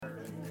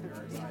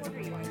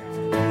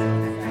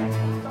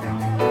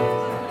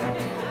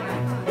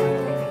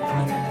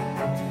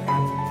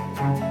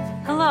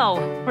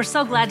We're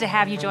so glad to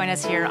have you join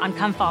us here on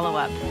Come Follow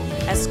Up.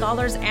 As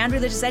scholars and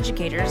religious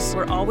educators,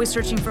 we're always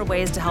searching for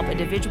ways to help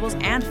individuals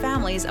and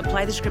families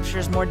apply the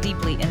scriptures more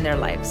deeply in their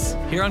lives.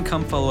 Here on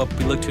Come Follow Up,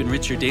 we look to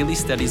enrich your daily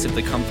studies of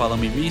the Come Follow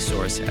Me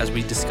resource as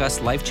we discuss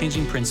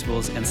life-changing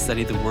principles and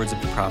study the words of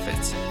the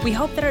prophets. We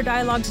hope that our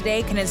dialogue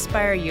today can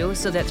inspire you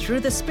so that through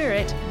the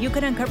Spirit, you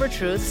can uncover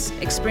truths,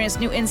 experience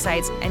new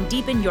insights, and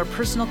deepen your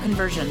personal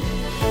conversion.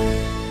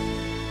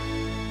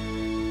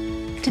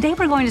 Today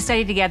we're going to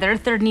study together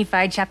 3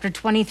 Nephi chapter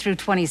 20 through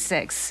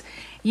 26.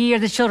 Ye are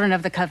the children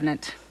of the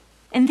covenant.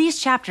 In these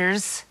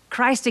chapters,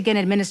 Christ again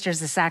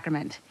administers the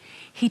sacrament.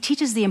 He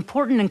teaches the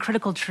important and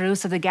critical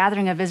truths of the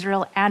gathering of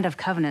Israel and of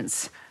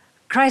covenants.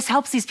 Christ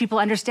helps these people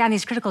understand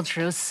these critical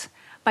truths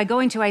by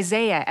going to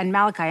Isaiah and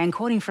Malachi and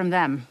quoting from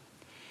them.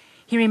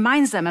 He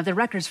reminds them of the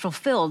records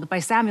fulfilled by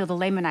Samuel the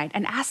Lamanite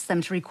and asks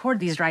them to record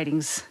these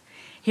writings.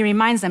 He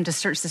reminds them to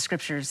search the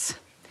scriptures.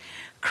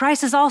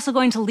 Christ is also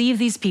going to leave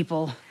these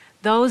people.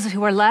 Those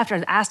who are left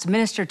are asked to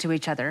minister to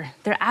each other.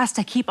 They're asked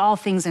to keep all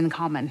things in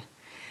common.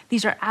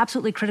 These are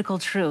absolutely critical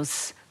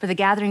truths for the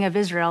gathering of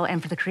Israel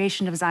and for the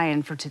creation of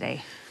Zion for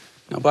today.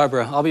 Now,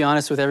 Barbara, I'll be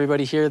honest with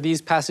everybody here.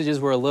 These passages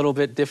were a little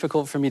bit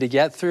difficult for me to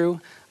get through.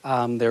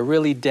 They're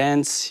really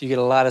dense. You get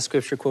a lot of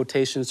scripture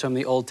quotations from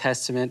the Old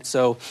Testament.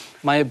 So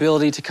my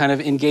ability to kind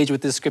of engage with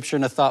this scripture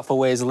in a thoughtful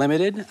way is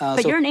limited.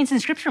 But you're an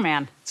ancient scripture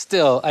man.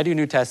 Still, I do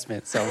New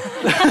Testament, so.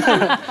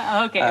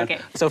 Okay.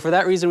 So for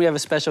that reason, we have a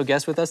special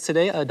guest with us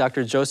today,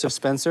 Dr. Joseph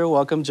Spencer.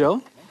 Welcome,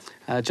 Joe.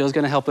 Joe's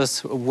going to help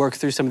us work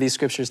through some of these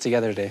scriptures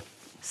together today.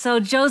 So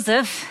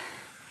Joseph,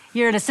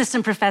 you're an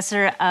assistant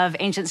professor of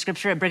ancient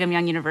scripture at Brigham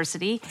Young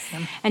University,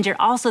 and you're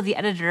also the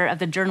editor of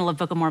the Journal of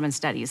Book of Mormon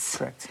Studies.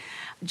 Correct.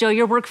 Joe,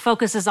 your work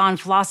focuses on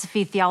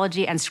philosophy,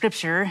 theology, and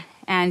scripture,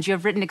 and you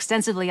have written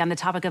extensively on the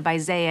topic of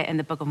Isaiah in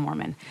the Book of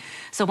Mormon.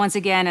 So once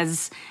again,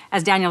 as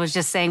Daniel was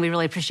just saying, we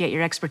really appreciate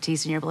your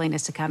expertise and your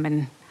willingness to come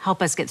and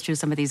help us get through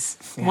some of these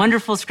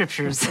wonderful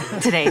scriptures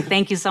today.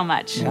 Thank you so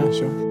much. Yeah,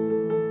 sure.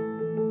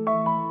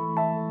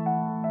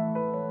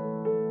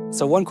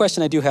 So one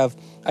question I do have,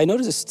 I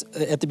noticed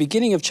at the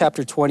beginning of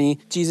chapter 20,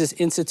 Jesus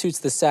institutes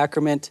the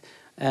sacrament,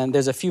 and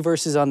there's a few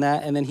verses on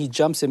that, and then he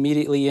jumps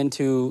immediately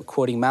into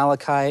quoting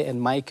Malachi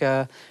and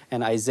Micah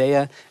and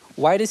Isaiah.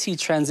 Why does he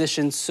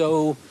transition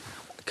so,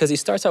 because he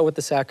starts out with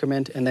the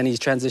sacrament, and then he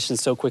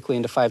transitions so quickly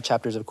into 5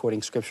 chapters of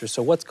quoting scripture.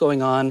 So what's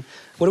going on?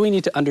 What do we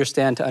need to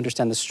understand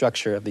the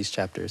structure of these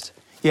chapters?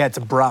 Yeah, it's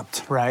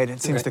abrupt, right?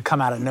 It seems to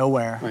come out of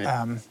nowhere.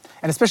 Right.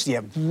 And especially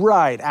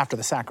right after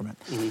the sacrament.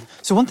 Mm-hmm.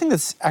 So one thing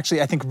that's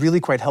actually, I think, really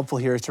quite helpful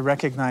here is to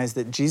recognize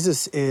that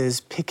Jesus is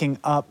picking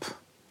up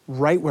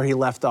right where he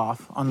left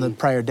off on the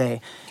prior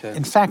day. Okay.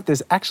 In fact,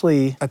 there's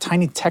actually a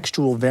tiny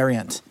textual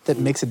variant that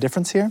makes a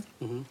difference here.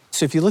 Mm-hmm.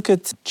 So if you look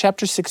at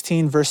chapter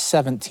 16, verse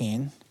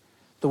 17,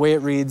 the way it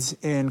reads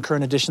in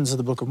current editions of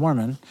the Book of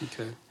Mormon,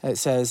 it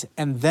says,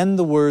 "And then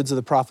the words of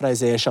the prophet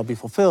Isaiah shall be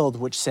fulfilled,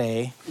 which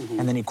say,"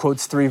 and then he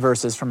quotes 3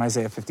 verses from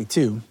Isaiah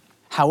 52.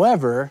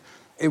 However,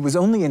 it was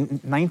only in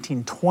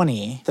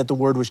 1920 that the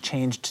word was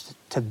changed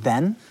to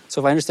then.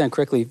 So if I understand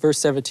correctly, verse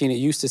 17, it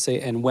used to say,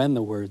 "And when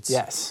the words."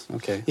 Yes.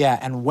 Okay. Yeah,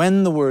 "And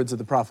when the words of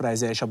the prophet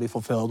Isaiah shall be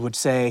fulfilled, which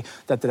say,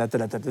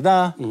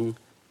 da-da-da-da-da-da-da,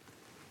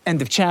 end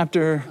of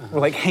chapter, we're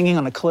like hanging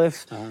on a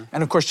cliff."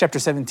 And of course, chapter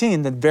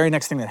 17, the very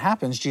next thing that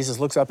happens, Jesus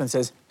looks up and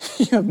says,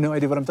 "You have no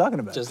idea what I'm talking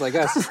about." Just like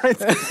us. Right,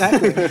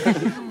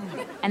 exactly.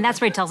 And that's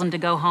where he tells them to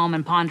go home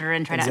and ponder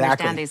and try to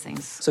understand these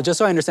things. So just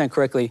so I understand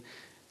correctly,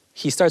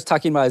 he starts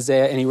talking about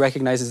Isaiah and he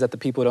recognizes that the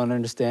people don't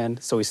understand,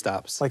 so he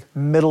stops. Like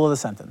middle of the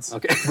sentence.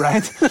 Okay.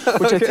 Right?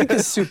 Which I think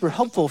is super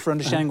helpful for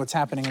understanding what's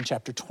happening in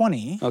chapter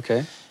 20.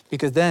 Okay.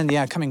 Because then,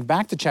 coming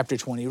back to chapter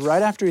 20,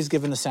 right after he's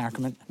given the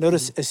sacrament,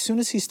 notice as soon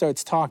as he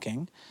starts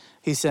talking,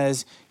 he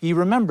says, "Ye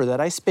remember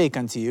that I spake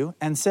unto you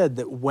and said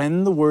that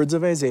when the words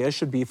of Isaiah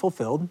should be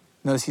fulfilled,"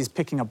 notice he's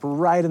picking up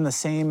right in the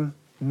same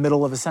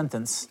middle of a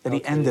sentence that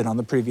he ended on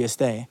the previous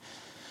day.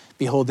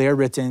 "Behold, they are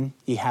written,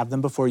 ye have them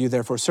before you,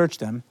 therefore search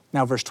them."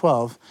 Now verse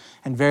 12,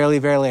 "And verily,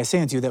 verily, I say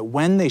unto you that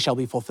when they shall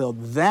be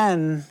fulfilled,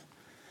 then..."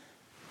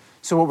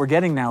 So what we're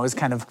getting now is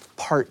kind of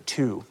part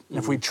 2.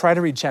 If we try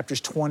to read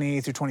chapters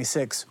 20 through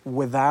 26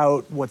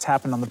 without what's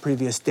happened on the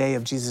previous day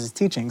of Jesus'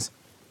 teachings,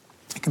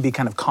 it can be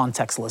kind of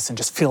contextless and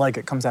just feel like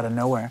it comes out of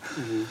nowhere.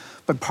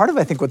 But part of,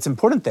 I think, what's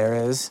important there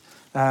is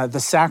the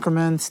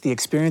sacraments, the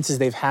experiences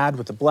they've had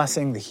with the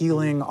blessing, the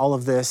healing, all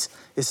of this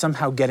is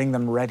somehow getting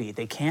them ready.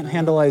 They can't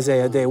handle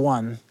Isaiah day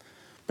 1,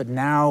 but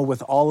now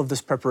with all of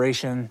this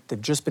preparation,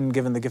 they've just been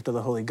given the gift of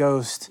the Holy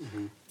Ghost.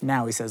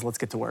 Now he says, let's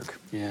get to work.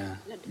 Yeah.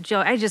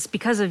 Joe,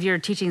 because of your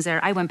teachings there,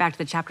 I went back to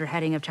the chapter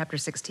heading of chapter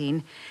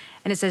 16,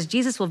 and it says,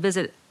 "Jesus will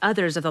visit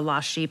others of the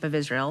lost sheep of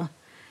Israel.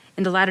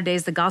 In the latter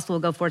days, the gospel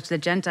will go forth to the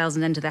Gentiles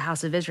and then to the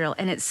house of Israel."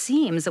 And it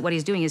seems that what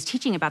he's doing is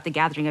teaching about the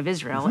gathering of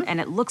Israel. And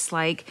it looks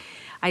like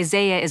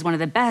Isaiah is one of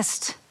the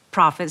best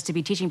prophets to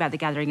be teaching about the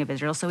gathering of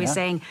Israel. So he's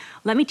saying,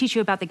 let me teach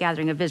you about the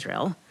gathering of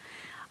Israel.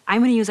 I'm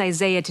going to use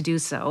Isaiah to do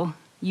so.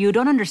 You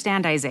don't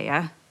understand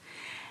Isaiah.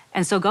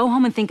 And so go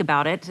home and think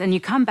about it. And you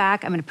come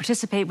back, I'm going to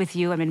participate with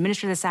you, I'm going to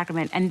administer the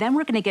sacrament, and then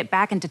we're going to get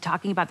back into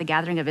talking about the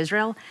gathering of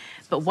Israel.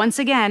 But once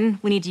again,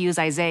 we need to use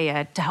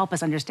Isaiah to help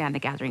us understand the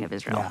gathering of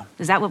Israel. Yeah.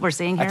 Is that what we're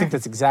seeing here? I think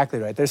that's exactly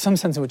right. There's some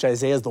sense in which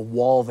Isaiah is the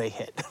wall they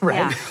hit,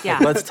 right? Yeah.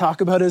 Like, let's talk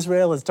about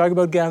Israel, let's talk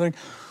about gathering.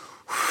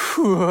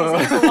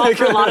 Isaiah's a wall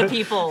for a lot of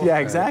people. Yeah,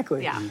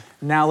 exactly. Yeah.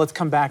 Now let's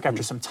come back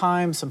after some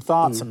time, some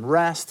thought, some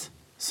rest,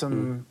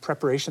 some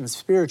preparation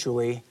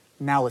spiritually.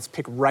 Now let's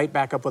pick right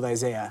back up with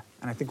Isaiah,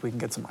 and I think we can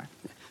get somewhere.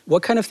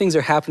 What kind of things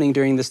are happening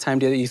during this time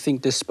that you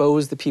think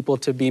dispose the people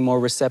to be more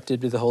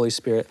receptive to the Holy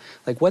Spirit?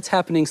 Like, what's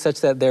happening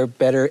such that they're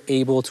better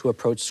able to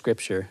approach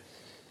Scripture?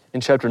 In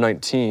chapter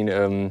 19,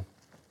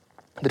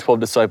 the 12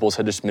 disciples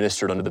had just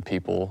ministered unto the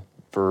people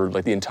for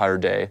like the entire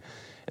day,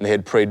 and they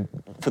had prayed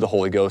for the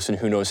Holy Ghost, and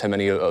who knows how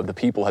many of the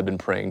people had been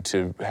praying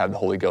to have the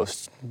Holy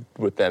Ghost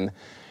with them.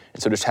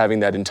 And so just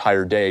having that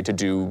entire day to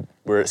do,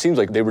 where it seems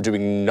like they were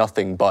doing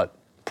nothing but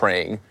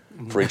praying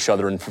for each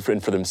other and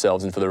for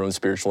themselves and for their own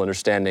spiritual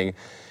understanding.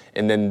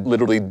 And then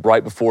literally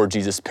right before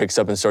Jesus picks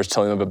up and starts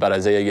telling them about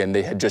Isaiah again,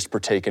 they had just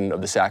partaken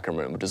of the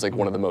sacrament, which is like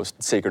one of the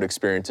most sacred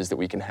experiences that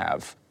we can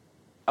have.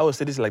 I would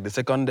say this is like the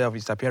second day of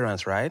his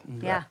appearance, right?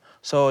 Yeah.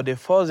 So the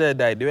first day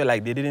that they were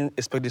like, they didn't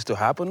expect this to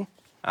happen.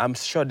 I'm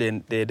sure the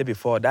day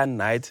before, that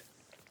night,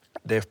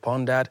 they've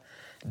pondered,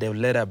 they've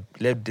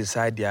let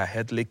decide their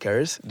earthly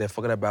cares. They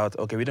forgot about,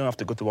 okay, we don't have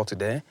to go to work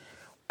today.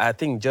 I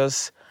think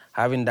just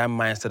having that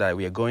mindset that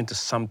we are going to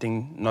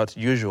something not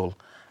usual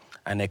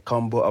and a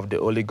combo of the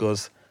Holy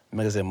Ghost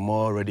makes them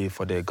more ready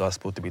for the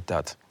gospel to be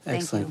taught.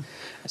 Thank Excellent. you.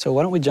 So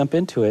why don't we jump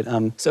into it?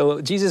 So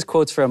Jesus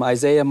quotes from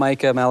Isaiah,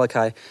 Micah,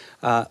 Malachi,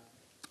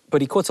 but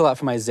he quotes a lot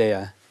from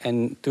Isaiah.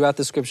 And throughout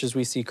the scriptures,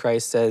 we see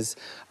Christ says,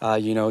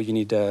 you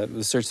need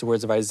to search the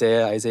words of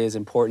Isaiah. Isaiah is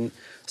important.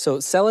 So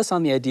sell us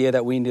on the idea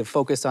that we need to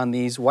focus on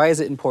these. Why is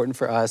it important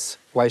for us?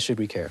 Why should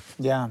we care?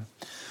 Yeah.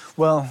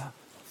 Well,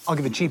 I'll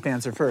give a cheap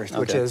answer first,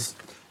 which is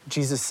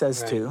Jesus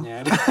says to.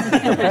 Yeah.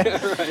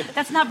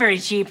 That's not very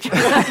cheap.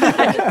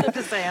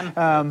 Just saying.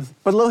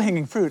 But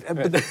low-hanging fruit.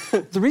 But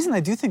the reason I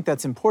do think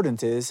that's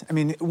important is,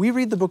 we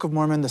read the Book of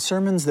Mormon, the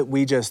sermons that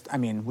we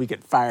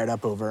get fired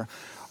up over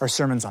are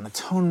sermons on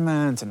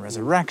atonement and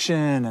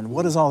resurrection and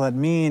what does all that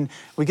mean?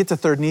 We get to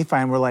 3rd Nephi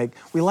and we're like,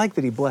 we like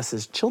that he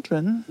blesses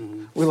children.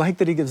 Mm-hmm. We like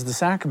that he gives the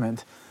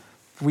sacrament.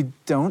 We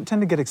don't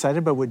tend to get excited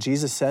about what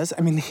Jesus says.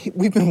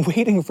 We've been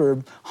waiting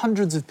for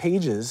hundreds of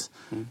pages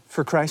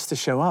for Christ to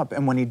show up.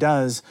 And when he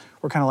does,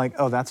 we're kind of like,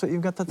 oh, that's what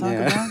you've got to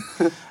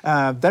talk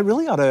about? That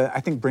really ought to,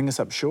 I think, bring us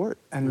up short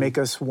and make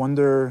us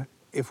wonder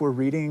if we're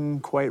reading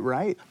quite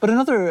right. But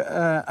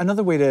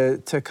another way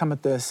to come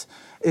at this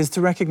is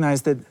to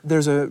recognize that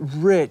there's a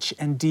rich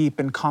and deep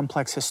and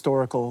complex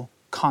historical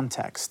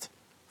context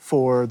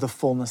for the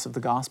fullness of the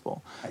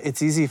gospel.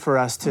 It's easy for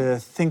us to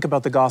think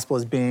about the gospel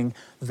as being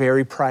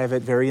very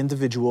private, very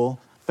individual,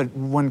 but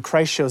when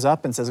Christ shows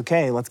up and says,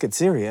 okay, let's get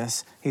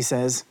serious, he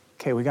says,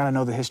 okay, we got to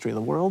know the history of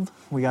the world.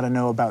 We got to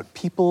know about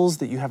peoples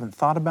that you haven't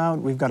thought about.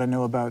 We've got to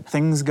know about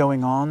things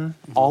going on.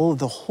 All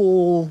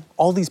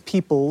these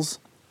peoples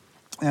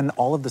and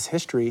all of this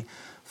history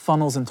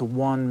funnels into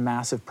one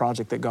massive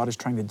project that God is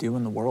trying to do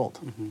in the world.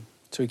 Mm-hmm.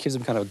 So he gives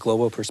them kind of a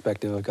global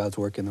perspective of God's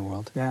work in the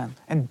world. Yeah,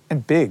 and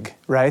big,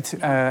 right?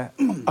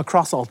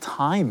 Across all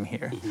time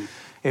here. Mm-hmm.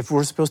 If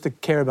we're supposed to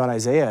care about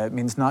Isaiah, it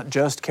means not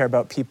just care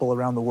about people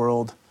around the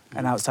world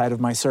and outside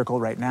of my circle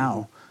right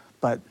now,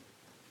 but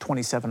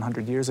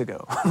 2,700 years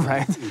ago,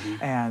 right?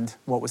 Mm-hmm. And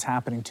what was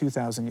happening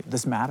 2,000 years,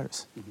 this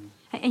matters. Mm-hmm.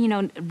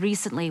 And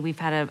recently we've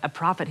had a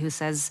prophet who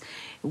says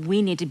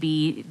we need to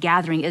be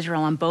gathering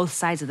Israel on both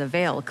sides of the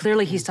veil.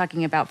 Clearly he's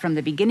talking about from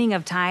the beginning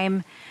of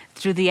time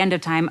through the end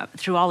of time,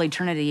 through all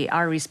eternity,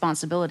 our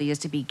responsibility is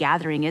to be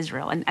gathering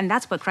Israel. And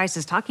that's what Christ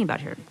is talking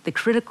about here. The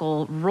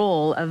critical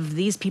role of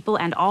these people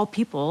and all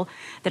people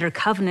that are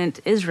covenant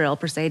Israel,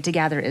 per se, to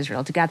gather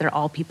Israel, to gather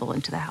all people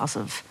into the house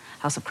of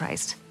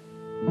Christ.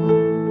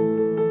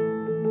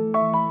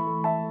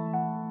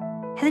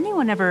 Has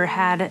anyone ever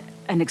had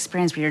an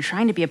experience where you're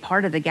trying to be a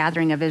part of the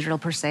gathering of Israel,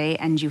 per se,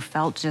 and you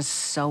felt just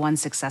so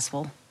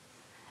unsuccessful?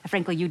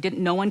 Frankly,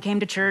 no one came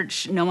to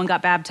church, no one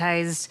got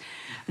baptized,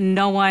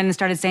 no one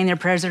started saying their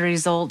prayers as a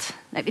result.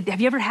 Have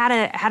you ever had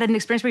an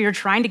experience where you're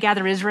trying to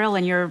gather Israel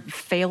and you're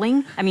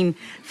failing?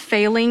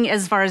 Failing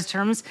as far as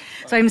terms.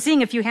 So I'm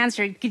seeing a few hands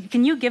here.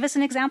 Can you give us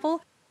an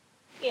example?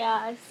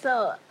 Yeah,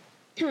 so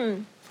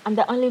I'm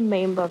the only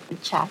member of the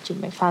church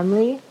in my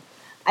family.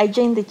 I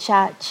joined the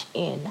church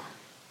in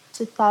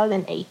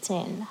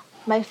 2018.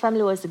 My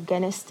family was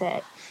against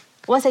it.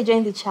 Once I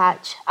joined the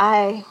church,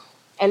 I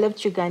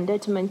left Uganda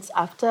 2 months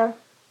after.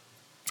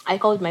 I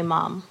called my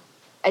mom.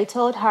 I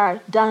told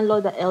her,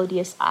 download the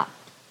LDS app.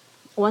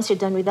 Once you're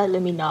done with that,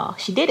 let me know.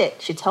 She did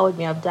it. She told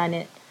me I've done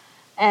it.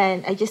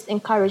 And I just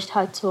encouraged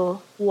her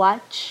to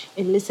watch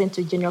and listen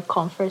to general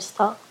conference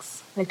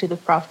talks, like to the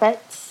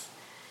prophets.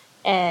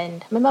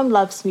 And my mom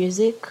loves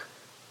music.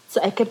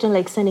 So I kept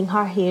on sending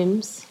her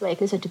hymns,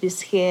 listen to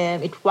this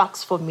hymn. It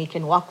works for me,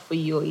 can work for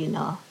you,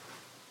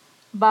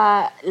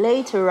 But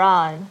later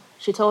on,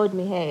 She told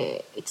me,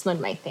 hey, it's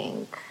not my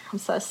thing. I'm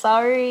so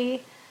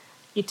sorry.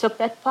 You took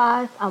that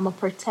path. I'm a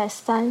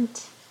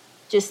Protestant.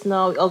 Just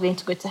know we're all going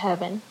to go to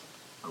heaven.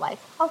 I'm like,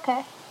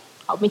 okay,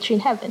 I'll meet you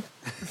in heaven.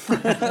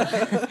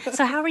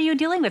 So how are you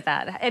dealing with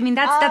that? I mean,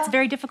 that's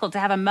very difficult to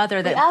have a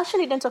mother that... We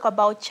actually don't talk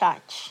about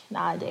church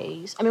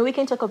nowadays. I mean, we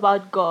can talk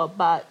about God,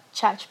 but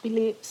church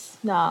beliefs,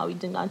 no, we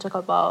do not talk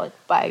about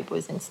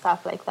Bibles and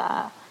stuff like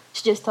that.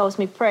 She just tells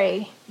me,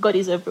 pray, God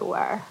is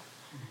everywhere.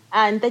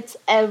 And that's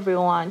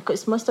everyone,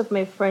 because most of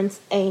my friends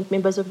ain't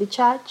members of the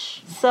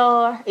church.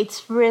 So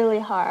it's really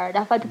hard.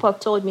 I've had people have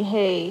told me,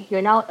 hey,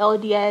 you're now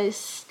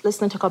LDS,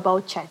 let's not talk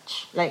about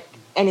church, like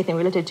anything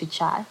related to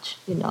church,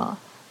 you know.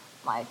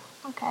 I'm like,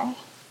 okay.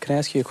 Can I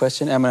ask you a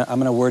question? I'm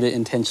gonna word it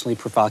intentionally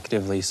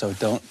provocatively, so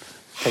don't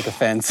take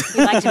offense.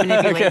 We like to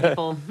manipulate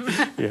people.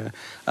 Yeah.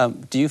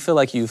 Do you feel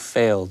like you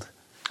failed?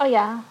 Oh,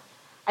 yeah.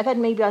 I thought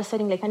maybe I was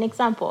setting like an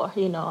example,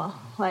 you know,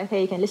 like,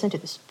 hey, you can listen to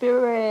the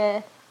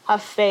Spirit,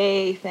 have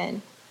faith,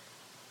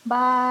 but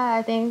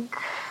I think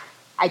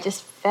I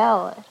just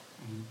failed.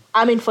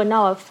 I mean, for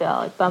now I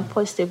failed, but I'm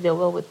positive they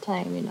will with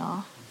time, you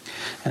know.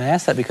 And I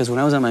asked that because when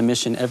I was on my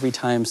mission, every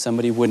time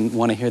somebody wouldn't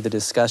want to hear the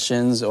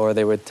discussions or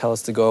they would tell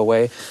us to go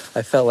away,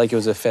 I felt like it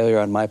was a failure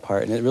on my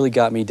part. And it really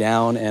got me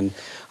down. And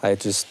I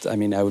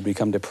would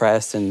become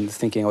depressed and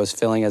thinking I was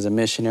failing as a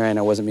missionary and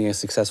I wasn't being a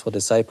successful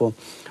disciple.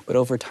 But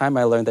over time,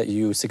 I learned that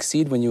you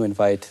succeed when you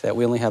invite, that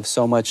we only have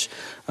so much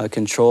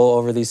control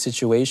over these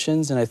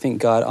situations. And I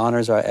think God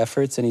honors our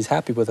efforts and he's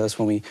happy with us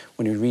when we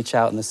reach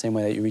out in the same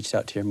way that you reached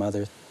out to your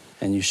mother.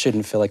 And you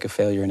shouldn't feel like a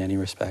failure in any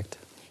respect.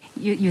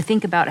 You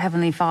think about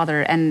Heavenly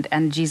Father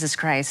and Jesus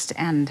Christ,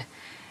 and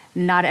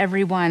not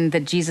everyone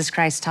that Jesus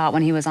Christ taught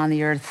when he was on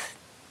the earth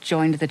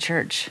joined the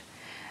church.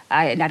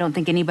 I don't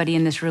think anybody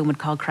in this room would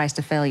call Christ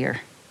a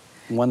failure.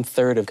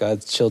 1/3 of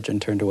God's children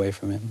turned away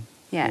from him.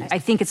 Yeah, I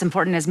think it's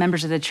important as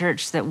members of the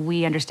church that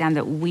we understand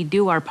that we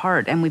do our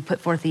part and we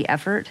put forth the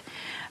effort,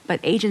 but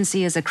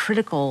agency is a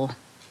critical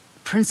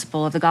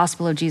principle of the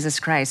gospel of Jesus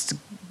Christ.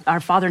 Our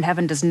Father in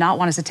heaven does not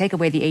want us to take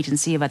away the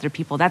agency of other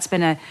people. That's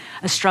been a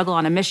struggle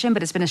on a mission,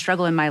 but it's been a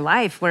struggle in my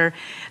life where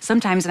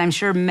sometimes, and I'm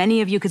sure many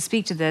of you could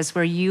speak to this,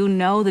 where you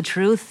know the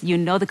truth, you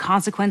know the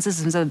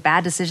consequences of the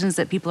bad decisions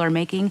that people are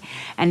making,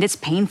 and it's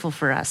painful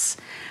for us.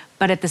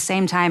 But at the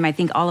same time, I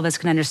think all of us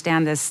can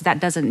understand this. That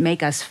doesn't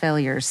make us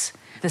failures.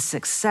 The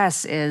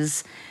success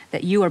is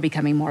that you are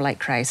becoming more like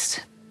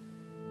Christ.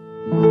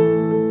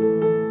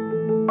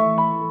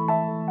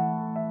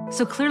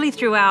 So clearly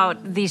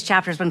throughout these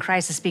chapters when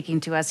Christ is speaking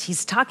to us,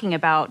 he's talking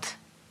about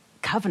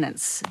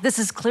covenants. This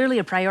is clearly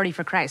a priority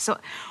for Christ. So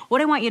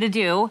what I want you to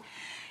do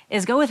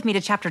is go with me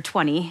to chapter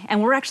 20,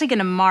 and we're actually going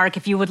to mark,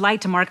 if you would like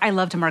to mark, I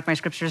love to mark my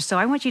scriptures, so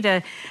I want you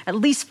to at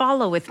least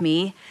follow with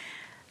me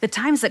the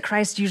times that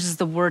Christ uses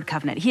the word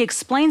covenant. He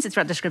explains it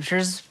throughout the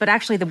scriptures, but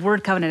actually the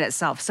word covenant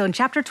itself. So in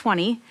chapter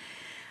 20,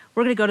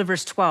 we're going to go to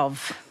verse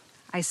 12.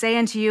 I say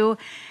unto you,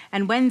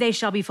 and when they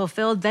shall be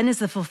fulfilled, then is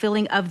the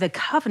fulfilling of the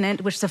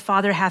covenant which the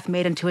Father hath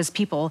made unto his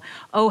people,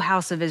 O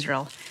house of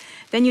Israel.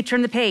 Then you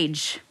turn the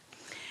page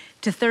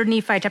to 3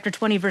 Nephi chapter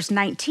 20, verse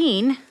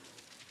 19.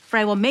 For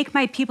I will make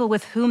my people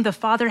with whom the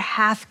Father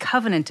hath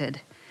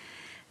covenanted.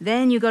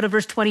 Then you go to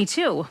verse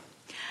 22.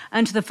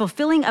 Unto the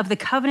fulfilling of the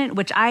covenant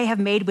which I have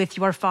made with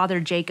your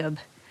father Jacob.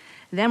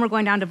 Then we're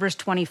going down to verse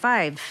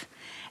 25.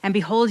 And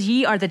behold,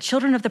 ye are the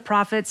children of the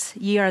prophets,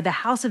 ye are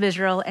the house of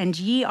Israel, and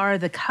ye are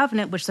the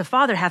covenant which the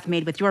Father hath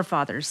made with your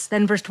fathers.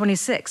 Then verse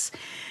 26,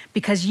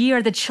 because ye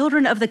are the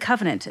children of the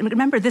covenant. And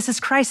remember, this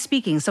is Christ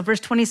speaking, so verse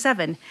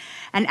 27.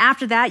 And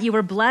after that you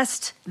were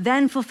blessed,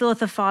 then fulfilleth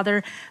the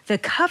Father the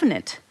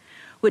covenant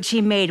which he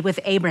made with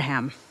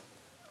Abraham.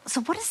 So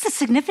what is the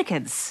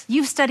significance?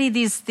 You've studied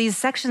these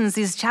sections,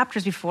 these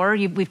chapters before.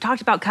 We've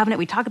talked about covenant.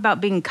 We talk about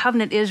being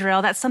covenant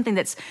Israel. That's something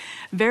that's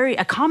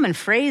a common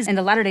phrase in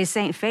the Latter-day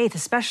Saint faith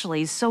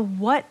especially. So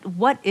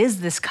what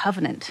is this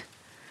covenant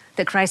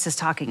that Christ is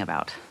talking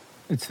about?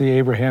 It's the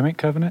Abrahamic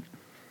covenant.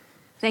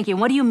 Thank you.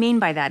 What do you mean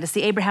by that? It's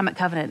the Abrahamic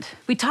covenant.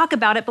 We talk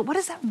about it, but what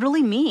does that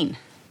really mean?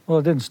 Well,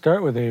 it didn't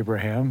start with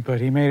Abraham, but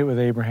he made it with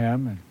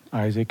Abraham and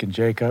Isaac and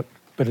Jacob.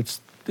 But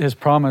it's his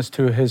promise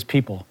to his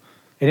people.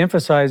 It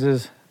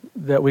emphasizes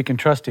that we can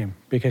trust him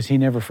because he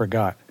never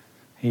forgot.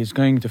 He's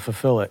going to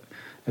fulfill it.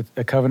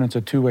 A covenant's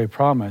a two-way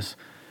promise,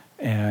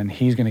 and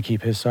he's going to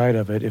keep his side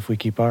of it if we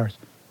keep ours.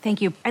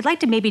 Thank you. I'd like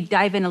to maybe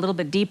dive in a little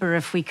bit deeper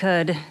if we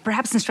could,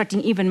 perhaps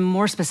instructing even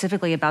more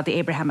specifically about the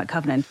Abrahamic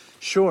covenant.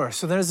 Sure.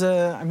 So there's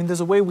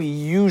a way we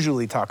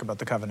usually talk about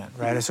the covenant,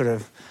 right? A sort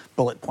of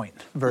bullet point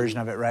version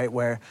of it, right?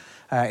 Where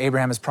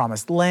Abraham is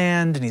promised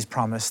land, and he's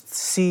promised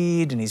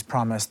seed, and he's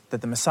promised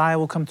that the Messiah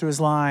will come through his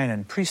line,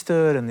 and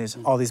priesthood, and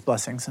all these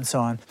blessings, and so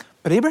on.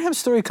 But Abraham's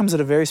story comes at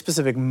a very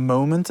specific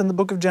moment in the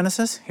book of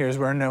Genesis. Here's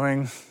where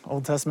knowing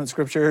Old Testament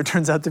scripture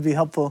turns out to be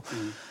helpful.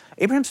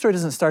 Abraham's story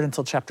doesn't start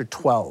until chapter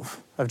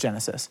 12 of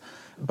Genesis.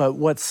 But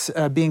what's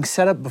being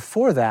set up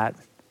before that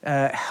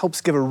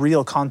helps give a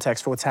real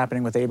context for what's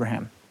happening with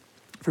Abraham.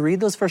 If we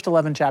read those first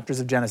 11 chapters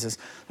of Genesis,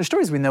 they're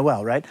stories we know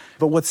well, right?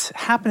 But what's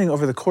happening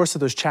over the course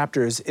of those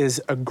chapters is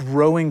a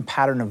growing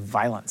pattern of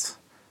violence,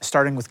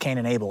 starting with Cain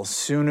and Abel. As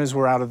soon as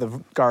we're out of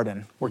the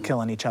garden, we're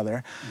killing each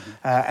other.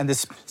 And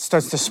this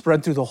starts to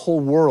spread through the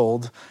whole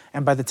world.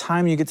 And by the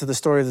time you get to the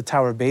story of the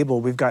Tower of Babel,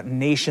 we've got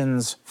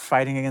nations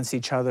fighting against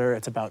each other.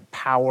 It's about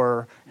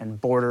power and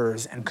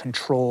borders and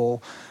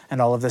control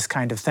and all of this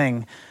kind of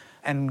thing.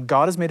 And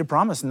God has made a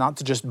promise not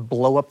to just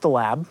blow up the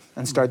lab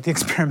and start the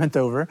experiment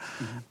over.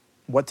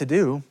 What to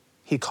do?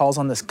 He calls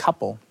on this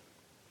couple,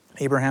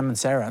 Abraham and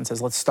Sarah, and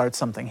says, let's start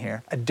something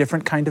here, a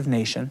different kind of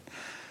nation.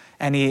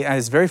 And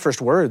his very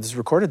first words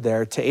recorded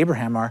there to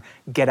Abraham are,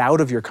 get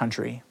out of your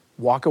country,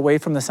 walk away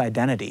from this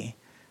identity.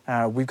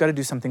 We've got to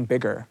do something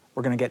bigger.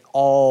 We're going to get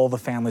all the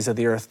families of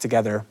the earth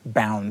together,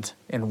 bound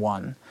in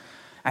one.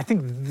 I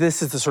think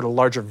this is the sort of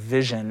larger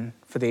vision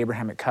for the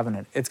Abrahamic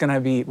covenant. We're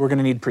going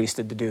to need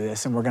priesthood to do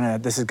this,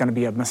 and this is going to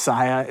be a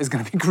Messiah, is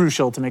going to be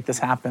crucial to make this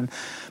happen.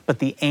 But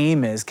the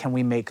aim is, can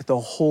we make the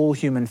whole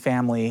human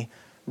family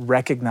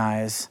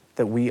recognize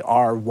that we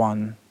are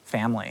one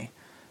family?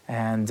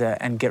 And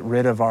get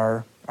rid of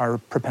our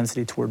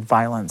propensity toward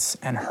violence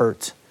and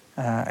hurt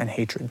and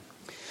hatred.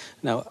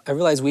 Now, I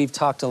realize we've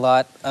talked a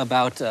lot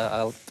about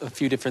a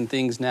few different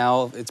things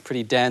now. It's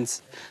pretty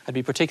dense. I'd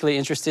be particularly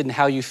interested in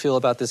how you feel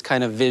about this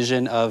kind of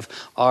vision of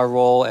our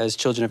role as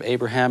children of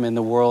Abraham in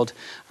the world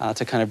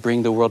to kind of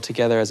bring the world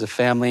together as a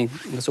family.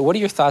 So what are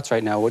your thoughts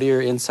right now? What are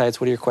your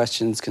insights? What are your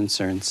questions,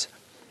 concerns?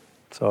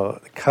 So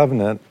the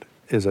covenant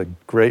is a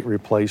great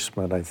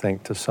replacement, I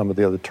think, to some of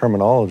the other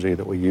terminology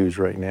that we use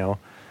right now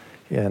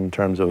in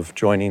terms of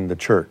joining the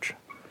church.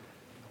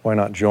 Why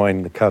not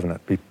join the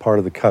covenant, be part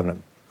of the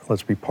covenant?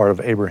 Let's be part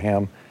of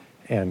Abraham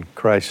and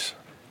Christ's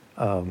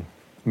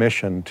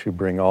mission to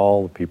bring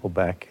all the people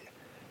back.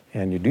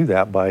 And you do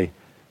that by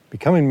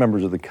becoming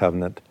members of the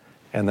covenant,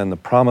 and then the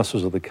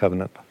promises of the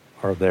covenant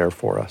are there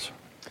for us.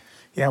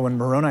 Yeah, when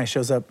Moroni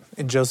shows up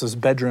in Joseph's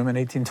bedroom in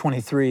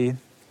 1823,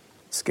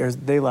 scares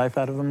the daylife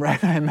out of him,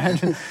 right? I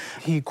imagine.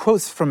 He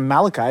quotes from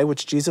Malachi,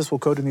 which Jesus will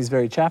quote in these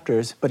very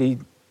chapters, but he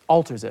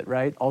alters it,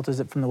 right?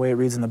 Alters it from the way it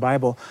reads in the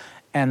Bible.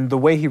 And the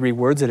way he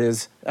rewords it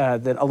is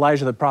that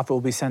Elijah the prophet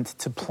will be sent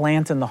to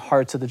plant in the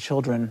hearts of the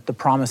children the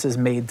promises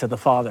made to the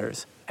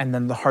fathers. And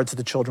then the hearts of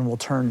the children will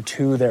turn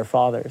to their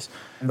fathers.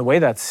 And the way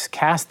that's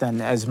cast then,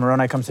 as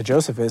Moroni comes to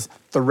Joseph, is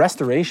the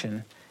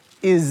restoration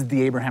is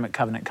the Abrahamic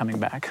covenant coming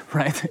back,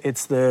 right?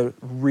 It's the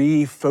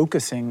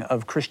refocusing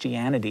of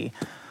Christianity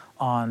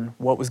on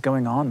what was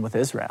going on with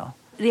Israel.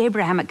 The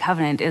Abrahamic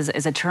covenant is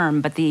a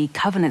term, but the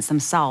covenants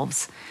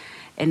themselves,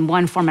 in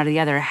one format or the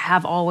other,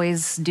 have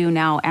always, do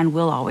now, and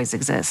will always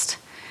exist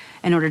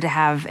in order to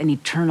have an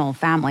eternal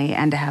family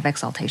and to have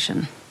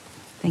exaltation.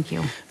 Thank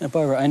you. Now,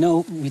 Barbara, I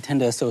know we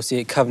tend to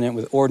associate covenant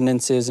with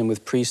ordinances and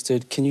with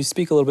priesthood. Can you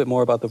speak a little bit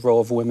more about the role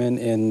of women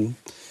in,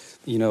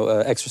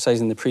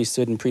 exercising the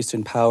priesthood and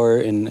priesthood power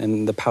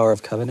and the power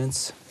of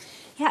covenants?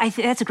 Yeah,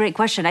 that's a great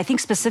question. I think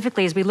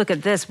specifically as we look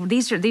at this,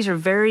 these are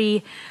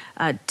very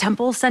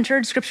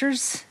temple-centered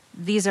scriptures.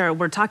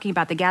 We're talking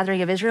about the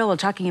gathering of Israel. We're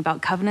talking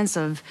about covenants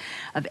of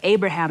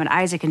Abraham and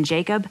Isaac and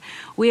Jacob.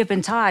 We have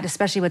been taught,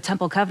 especially with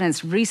temple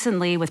covenants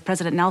recently with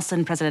President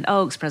Nelson, President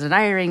Oaks, President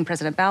Eyring,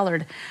 President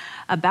Ballard,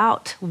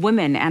 about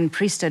women and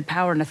priesthood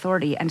power and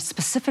authority, and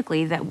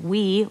specifically that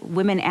we,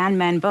 women and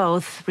men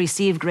both,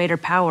 receive greater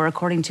power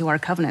according to our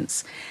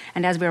covenants.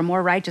 And as we are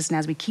more righteous and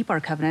as we keep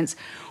our covenants,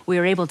 we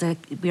are able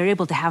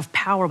to have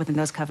power within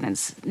those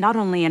covenants, not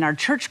only in our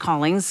church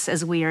callings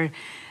as we are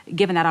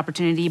given that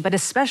opportunity, but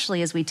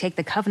especially as we take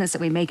the covenants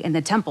that we make in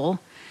the temple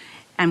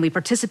and we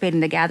participate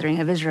in the gathering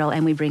of Israel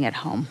and we bring it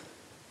home.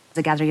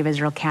 The gathering of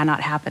Israel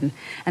cannot happen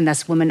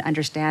unless women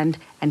understand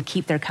and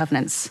keep their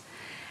covenants,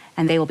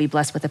 and they will be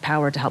blessed with the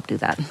power to help do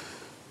that.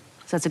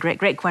 So it's a great,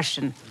 great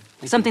question.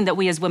 Something that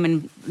we as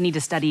women need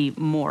to study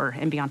more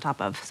and be on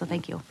top of. So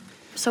thank you.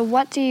 So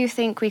what do you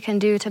think we can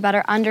do to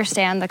better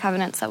understand the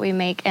covenants that we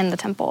make in the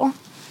temple?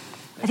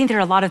 I think there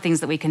are a lot of things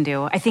that we can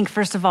do. I think,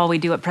 first of all, we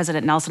do what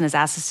President Nelson has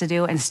asked us to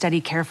do and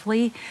study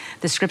carefully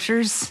the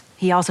scriptures.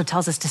 He also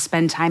tells us to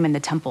spend time in the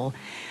temple.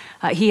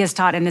 He has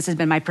taught, and this has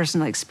been my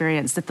personal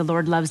experience, that the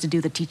Lord loves to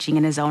do the teaching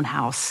in his own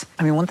house.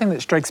 I mean, one thing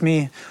that strikes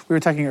me, we were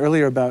talking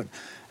earlier about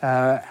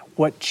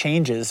what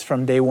changes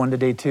from day one to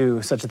day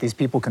two such that these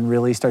people can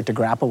really start to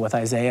grapple with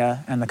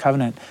Isaiah and the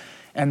covenant.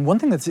 And one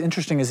thing that's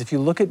interesting is if you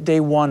look at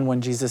day one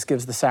when Jesus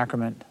gives the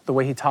sacrament, the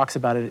way he talks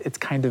about it, it's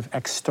kind of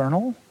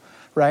external,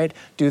 right?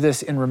 Do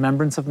this in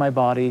remembrance of my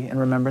body, in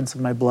remembrance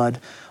of my blood.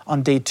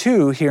 On day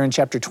two, here in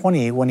chapter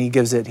 20, when he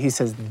gives it, he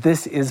says,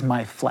 this is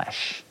my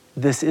flesh.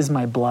 This is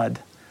my blood.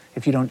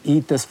 If you don't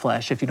eat this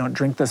flesh, if you don't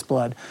drink this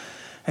blood.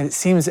 And it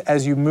seems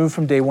as you move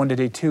from day one to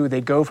day two,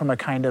 they go from a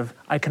kind of,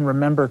 I can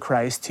remember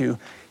Christ, to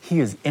he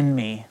is in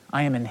me,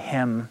 I am in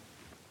him.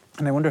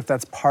 And I wonder if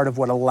that's part of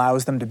what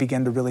allows them to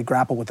begin to really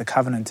grapple with the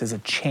covenant is a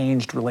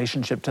changed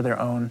relationship to their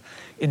own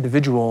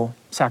individual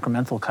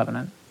sacramental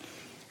covenant.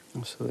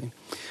 Absolutely.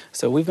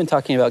 So we've been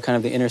talking about kind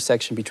of the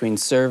intersection between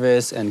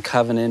service and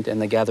covenant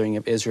and the gathering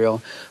of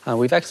Israel.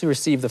 We've actually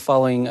received the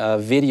following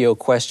video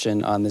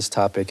question on this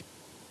topic.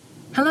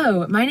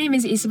 Hello, my name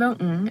is Isabel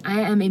Ng.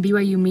 I am a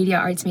BYU Media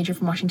Arts major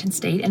from Washington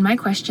State, and my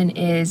question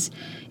is,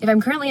 if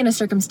I'm currently in a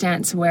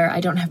circumstance where I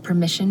don't have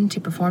permission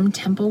to perform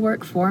temple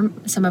work for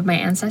some of my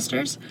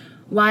ancestors,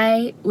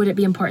 why would it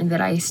be important that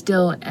I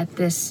still, at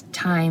this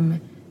time,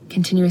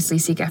 continuously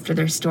seek after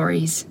their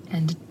stories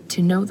and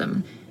to know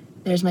them?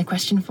 There's my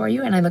question for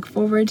you, and I look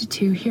forward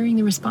to hearing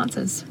the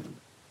responses.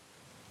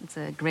 It's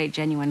a great,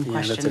 genuine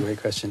question. Yeah, that's a great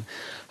question.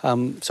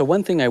 So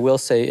one thing I will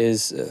say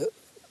is,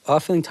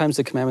 oftentimes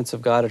the commandments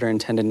of God are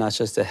intended not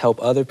just to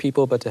help other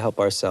people, but to help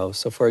ourselves.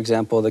 So for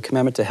example, the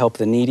commandment to help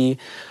the needy,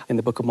 in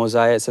the book of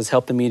Mosiah, it says,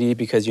 help the needy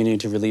because you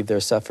need to relieve their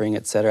suffering,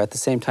 etc. At the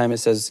same time, it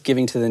says,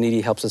 giving to the needy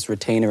helps us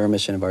retain a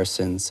remission of our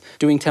sins.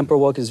 Doing temple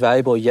work is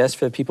valuable, yes,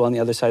 for the people on the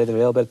other side of the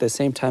veil, but at the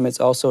same time, it's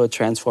also a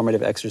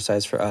transformative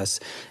exercise for us.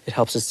 It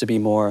helps us to be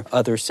more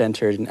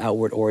other-centered and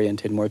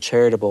outward-oriented, more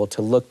charitable,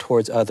 to look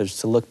towards others,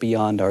 to look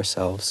beyond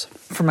ourselves.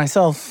 For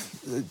myself,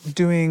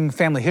 doing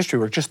family history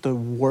work, just the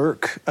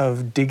work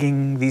of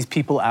digging these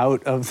people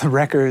out of the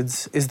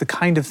records, is the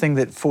kind of thing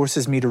that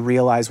forces me to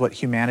realize what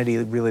humanity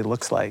really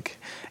looks like.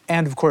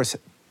 And of course,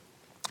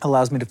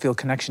 allows me to feel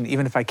connection,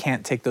 even if I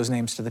can't take those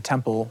names to the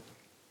temple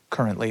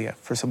currently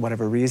for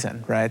whatever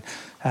reason, right?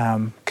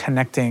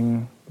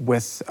 Connecting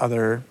with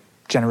other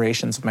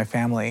generations of my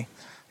family,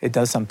 it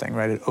does something,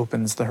 right? It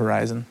opens the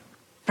horizon.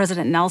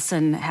 President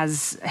Nelson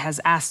has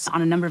asked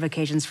on a number of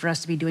occasions for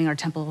us to be doing our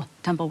temple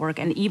work,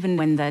 and even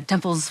when the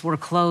temples were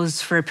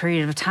closed for a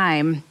period of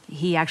time,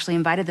 he actually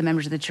invited the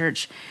members of the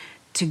church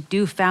to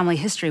do family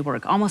history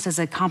work, almost as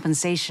a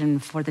compensation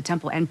for the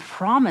temple, and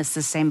promise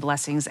the same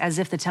blessings as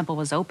if the temple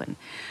was open.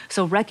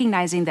 So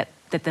recognizing that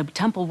the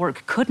temple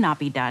work could not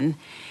be done,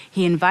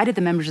 he invited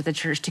the members of the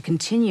church to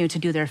continue to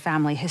do their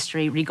family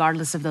history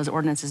regardless of those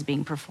ordinances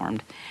being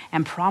performed,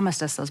 and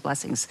promised us those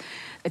blessings.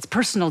 It's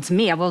personal to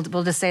me. We'll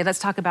just say, let's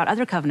talk about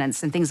other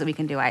covenants and things that we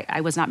can do.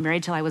 I was not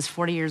married till I was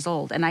 40 years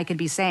old, and I could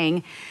be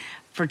saying,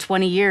 for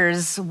 20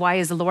 years, why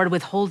is the Lord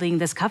withholding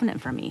this covenant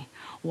from me?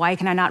 Why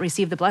can I not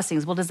receive the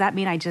blessings? Well, does that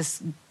mean I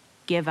just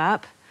give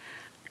up?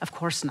 Of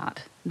course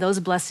not. Those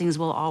blessings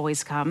will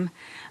always come.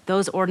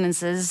 Those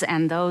ordinances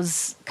and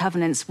those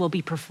covenants will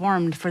be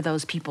performed for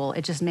those people.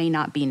 It just may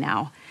not be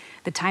now.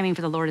 The timing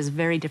for the Lord is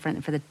very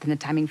different than the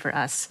timing for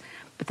us.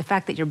 But the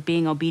fact that you're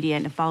being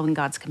obedient and following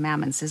God's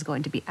commandments is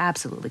going to be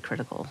absolutely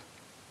critical.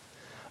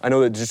 I know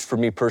that just for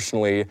me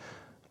personally,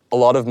 a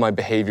lot of my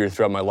behavior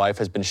throughout my life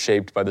has been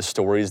shaped by the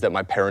stories that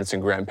my parents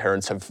and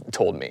grandparents have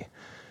told me.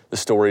 The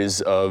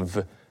stories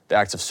of the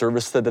acts of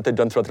service that they've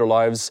done throughout their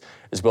lives,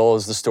 as well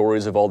as the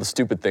stories of all the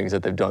stupid things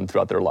that they've done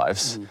throughout their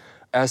lives.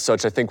 As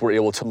such, I think we're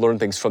able to learn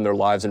things from their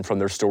lives and from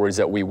their stories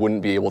that we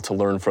wouldn't be able to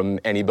learn from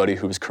anybody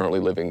who's currently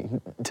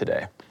living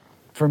today.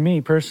 For me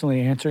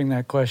personally, answering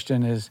that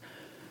question is,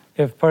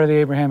 if part of the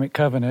Abrahamic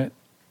covenant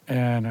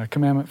and a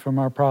commandment from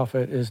our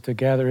prophet is to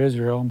gather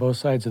Israel on both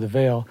sides of the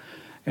veil,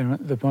 and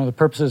one of the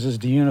purposes is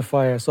to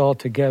unify us all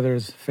together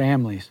as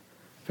families.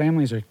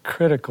 Families are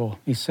critical,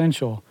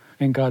 essential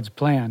in God's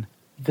plan.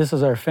 This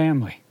is our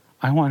family.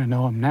 I want to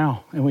know them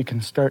now, and we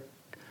can start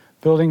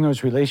building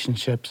those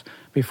relationships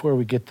before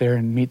we get there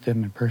and meet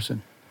them in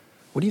person.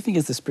 What do you think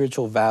is the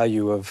spiritual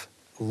value of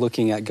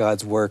looking at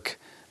God's work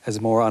as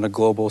more on a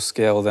global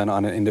scale than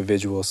on an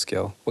individual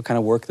scale? What kind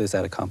of work does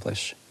that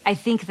accomplish? I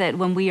think that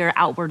when we are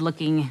outward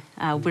looking,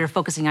 we're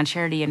focusing on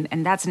charity,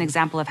 and that's an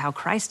example of how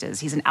Christ is.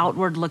 He's an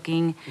outward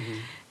looking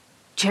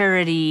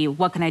charity.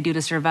 What can I do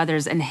to serve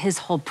others? And his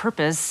whole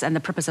purpose and the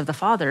purpose of the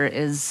Father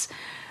is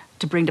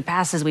to bring to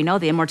pass, as we know,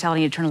 the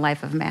immortality and eternal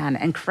life of man.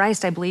 And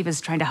Christ, I believe,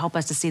 is trying to help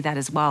us to see that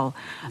as well.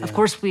 Yeah. Of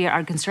course, we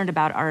are concerned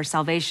about our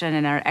salvation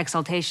and our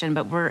exaltation,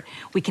 but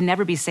we can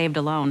never be saved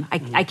alone.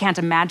 I can't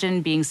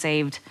imagine being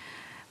saved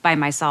by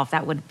myself.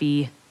 That would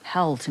be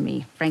hell to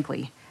me,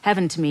 frankly.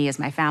 Heaven to me is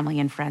my family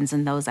and friends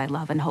and those I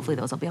love, and hopefully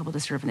those I'll be able to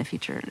serve in the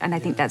future. And I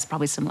think that's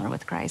probably similar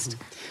with Christ.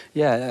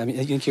 Yeah, I mean,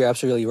 I think you're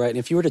absolutely right. And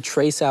if you were to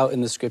trace out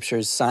in the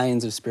scriptures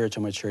signs of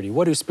spiritual maturity,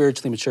 what do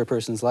spiritually mature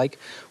persons like?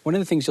 One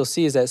of the things you'll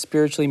see is that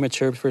spiritually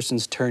mature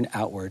persons turn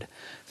outward.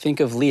 Think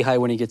of Lehi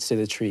when he gets to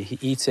the tree. He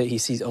eats it, he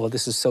sees, oh,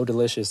 this is so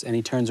delicious, and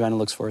he turns around and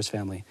looks for his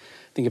family.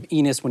 Think of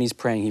Enos when he's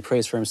praying. He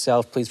prays for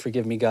himself, please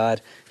forgive me, God.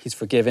 He's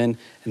forgiven.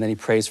 And then he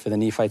prays for the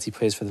Nephites, he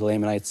prays for the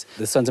Lamanites.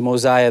 The sons of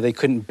Mosiah, they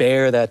couldn't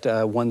bear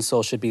that one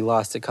soul should be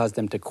lost. It caused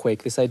them to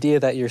quake. This idea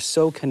that you're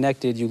so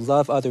connected, you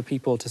love other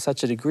people to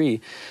such a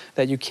degree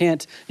that you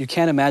can't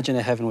imagine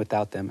a heaven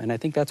without them. And I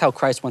think that's how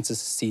Christ wants us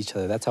to see each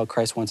other. That's how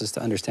Christ wants us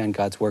to understand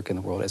God's work in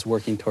the world, as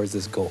working towards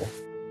this goal.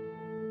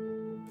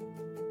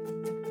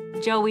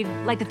 Joe, we'd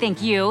like to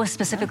thank you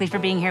specifically for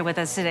being here with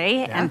us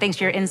today, and thanks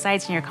for your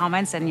insights and your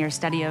comments and your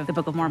study of the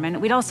Book of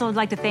Mormon. We'd also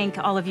like to thank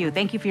all of you.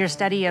 Thank you for your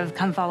study of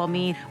Come Follow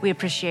Me. We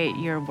appreciate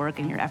your work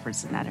and your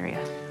efforts in that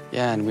area.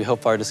 Yeah, and we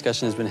hope our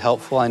discussion has been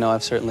helpful. I know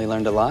I've certainly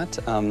learned a lot.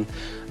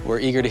 We're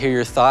eager to hear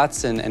your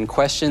thoughts and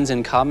questions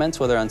and comments,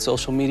 whether on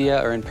social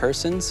media or in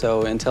person.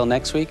 So until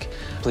next week,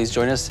 please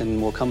join us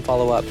and we'll come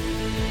follow up.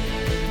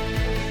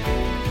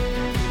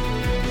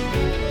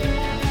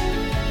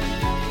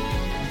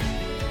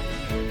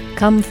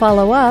 Come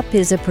Follow Up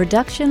is a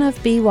production of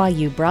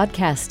BYU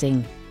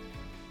Broadcasting.